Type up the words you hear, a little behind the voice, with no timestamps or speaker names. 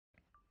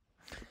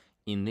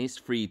In this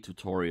free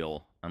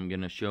tutorial, I'm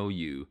gonna show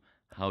you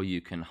how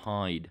you can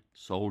hide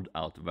sold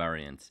out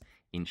variants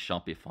in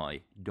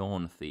Shopify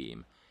Dawn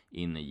theme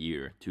in the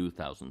year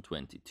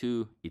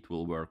 2022. It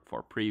will work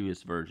for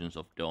previous versions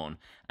of Dawn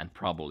and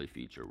probably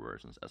future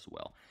versions as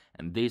well.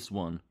 And this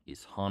one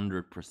is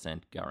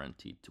 100%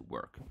 guaranteed to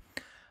work.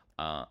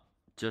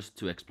 Just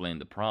to explain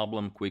the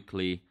problem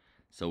quickly,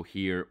 so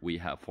here we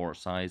have 4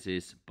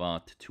 sizes,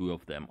 but 2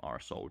 of them are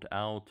sold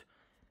out.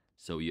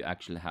 So you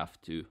actually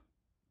have to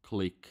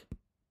click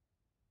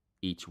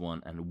each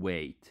one and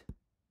wait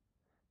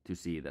to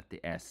see that the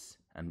S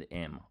and the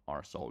M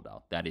are sold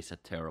out. That is a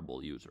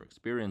terrible user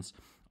experience.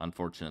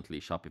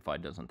 Unfortunately,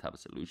 Shopify doesn't have a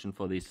solution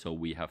for this, so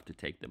we have to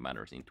take the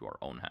matters into our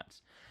own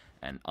hands.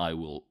 And I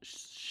will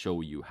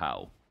show you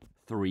how.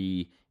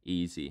 3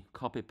 easy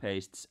copy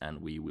pastes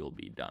and we will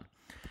be done.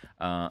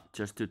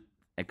 Just to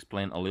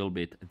explain a little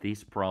bit,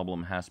 this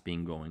problem has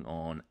been going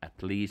on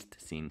at least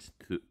since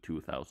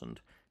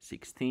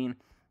 2016.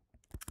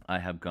 I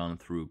have gone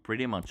through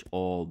pretty much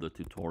all the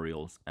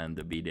tutorials and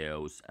the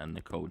videos and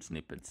the code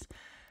snippets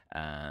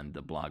and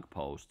the blog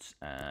posts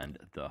and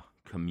the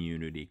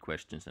community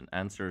questions and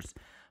answers,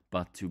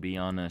 but to be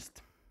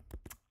honest,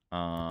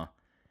 I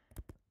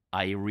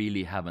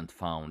really haven't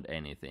found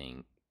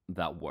anything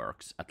that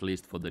works, at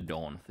least for the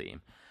Dawn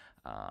theme,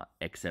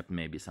 except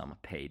maybe some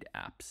paid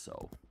apps.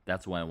 So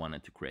that's why I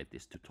wanted to create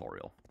this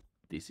tutorial.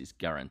 This is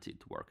guaranteed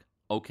to work.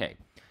 Okay,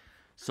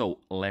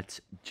 so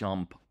let's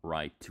jump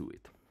right to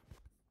it.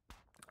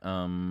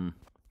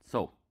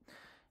 So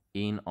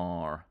in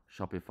our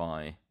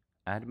Shopify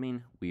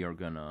admin, we are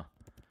gonna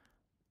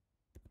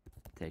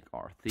take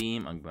our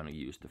theme. I'm gonna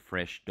use the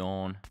Fresh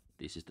Dawn.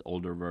 This is the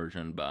older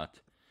version, but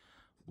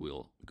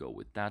we'll go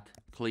with that.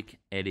 Click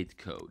Edit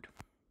Code.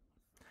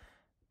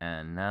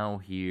 And now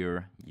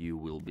here you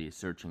will be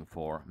searching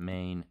for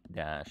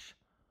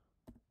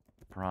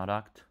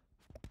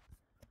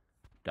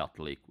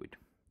main-product.liquid.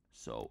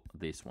 So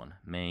this one,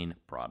 main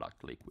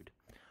product liquid.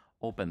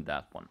 Open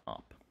that one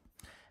up.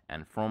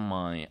 And from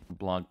my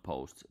blog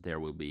post, there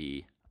will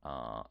be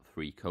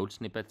 3 code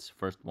snippets.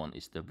 First one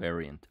is the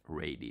variant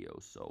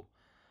radios. So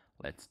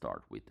let's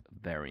start with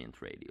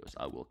variant radios.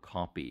 I will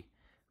copy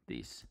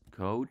this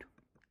code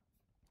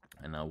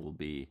and I will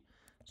be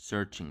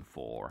searching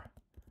for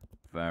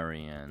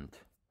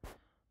variant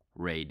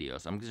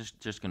radios. I'm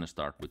just gonna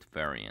start with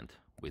variant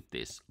with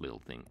this little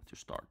thing to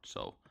start.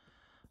 So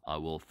I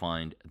will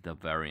find the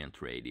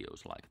variant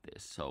radios like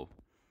this. So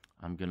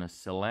I'm gonna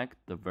select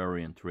the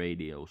variant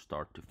radio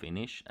start to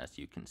finish, as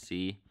you can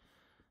see,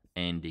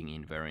 ending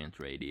in variant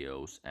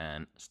radios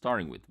and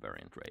starting with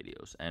variant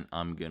radios. And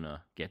I'm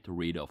gonna get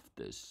rid of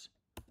this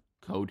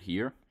code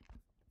here.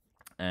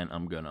 And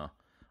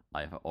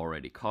I've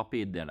already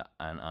copied that,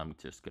 and I'm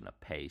just gonna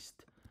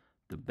paste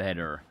the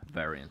better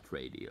variant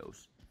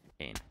radios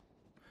in.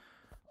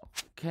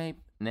 Okay,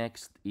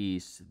 next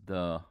is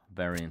the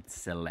variant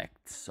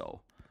select.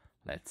 So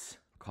let's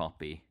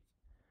copy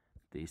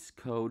this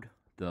code,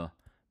 the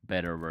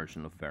better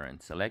version of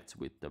variant selects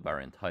with the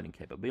variant hiding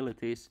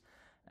capabilities.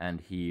 And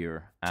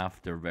here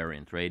after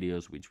variant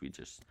radios, which we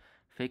just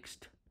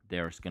fixed,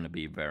 there's going to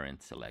be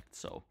variant select.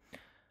 So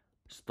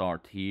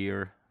start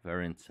here,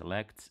 variant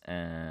selects,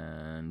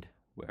 and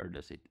where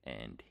does it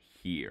end?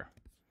 Here,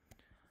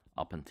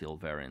 up until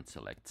variant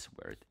selects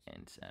where it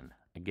ends. And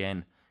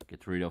again,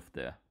 get rid of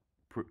the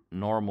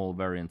normal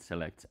variant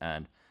selects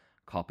and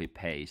copy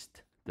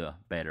paste the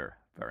better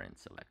variant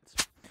selects.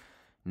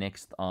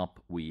 Next up,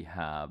 we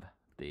have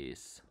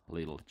this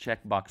little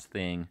checkbox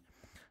thing.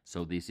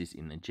 So this is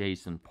in the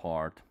JSON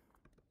part.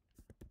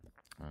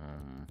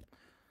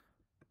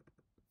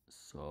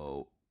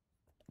 So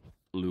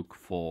look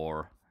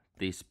for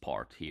this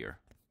part here.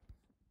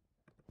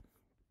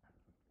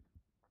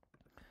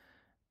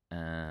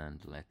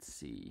 And let's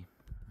see.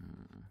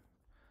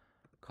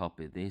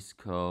 Copy this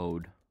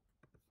code.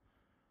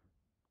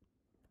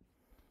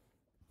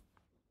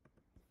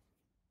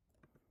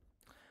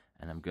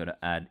 And I'm gonna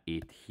add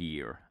it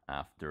here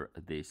after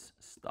this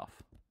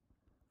stuff.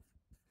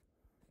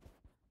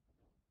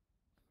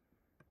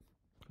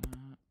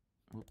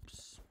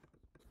 Oops.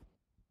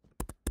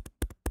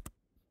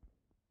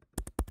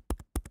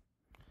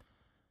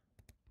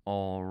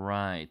 All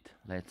right,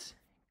 let's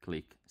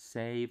click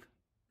save.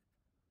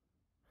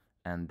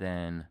 And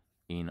then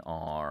in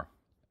our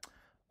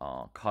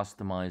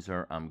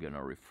customizer, I'm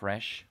gonna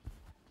refresh.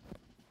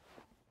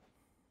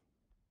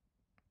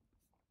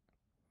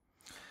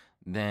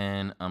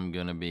 Then I'm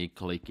gonna be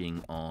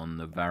clicking on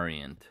the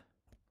variant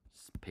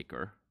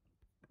picker.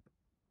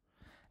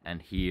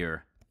 And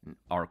here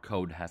our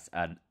code has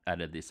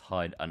added this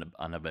hide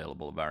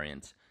unavailable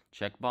variants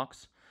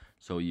checkbox.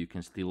 So you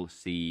can still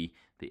see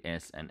the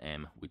S and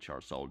M, which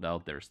are sold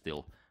out. They're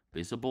still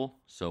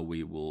visible. So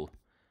we will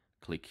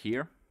click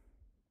here.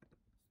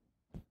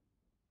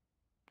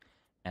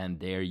 And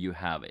there you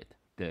have it.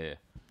 The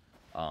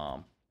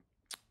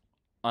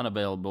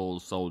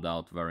unavailable sold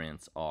out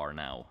variants are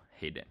now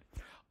hidden.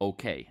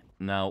 Okay,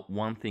 now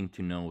one thing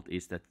to note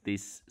is that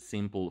this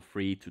simple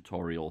free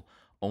tutorial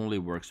only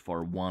works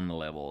for one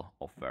level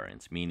of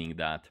variance, meaning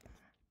that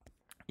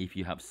if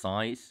you have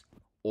size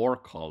or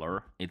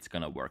color, it's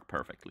gonna work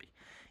perfectly.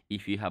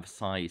 If you have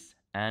size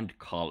and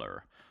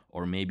color,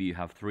 or maybe you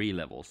have 3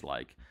 levels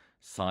like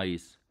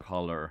size,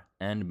 color,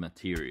 and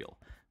material,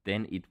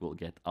 then it will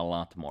get a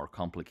lot more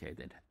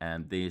complicated,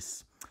 and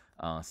this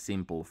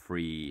simple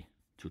free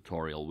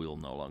tutorial will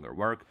no longer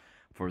work.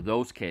 For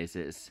those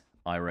cases,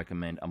 I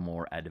recommend a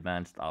more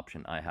advanced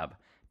option. I have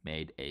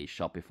made a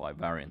Shopify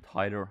variant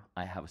hider.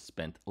 I have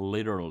spent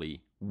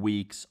literally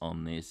weeks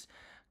on this,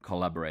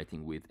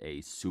 collaborating with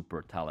a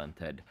super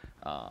talented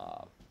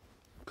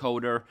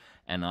coder,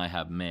 and I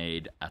have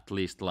made at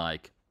least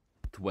like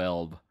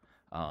 12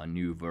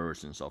 new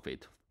versions of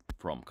it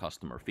from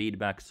customer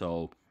feedback.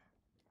 So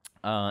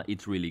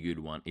it's really good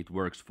one. It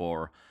works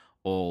for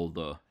all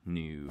the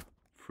new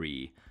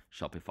free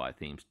Shopify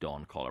themes,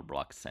 Dawn, Color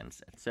Block,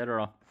 Sense,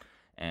 etc.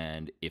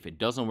 And if it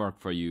doesn't work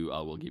for you,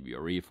 I will give you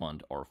a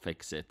refund or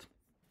fix it.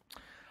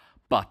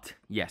 But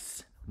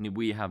yes,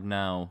 we have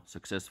now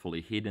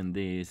successfully hidden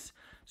this,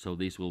 so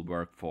this will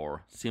work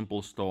for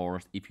simple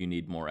stores. If you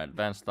need more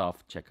advanced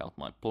stuff, check out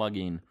my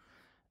plugin.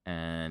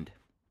 And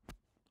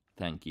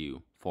thank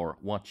you for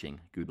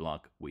watching. Good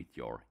luck with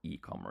your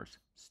e-commerce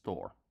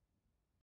store.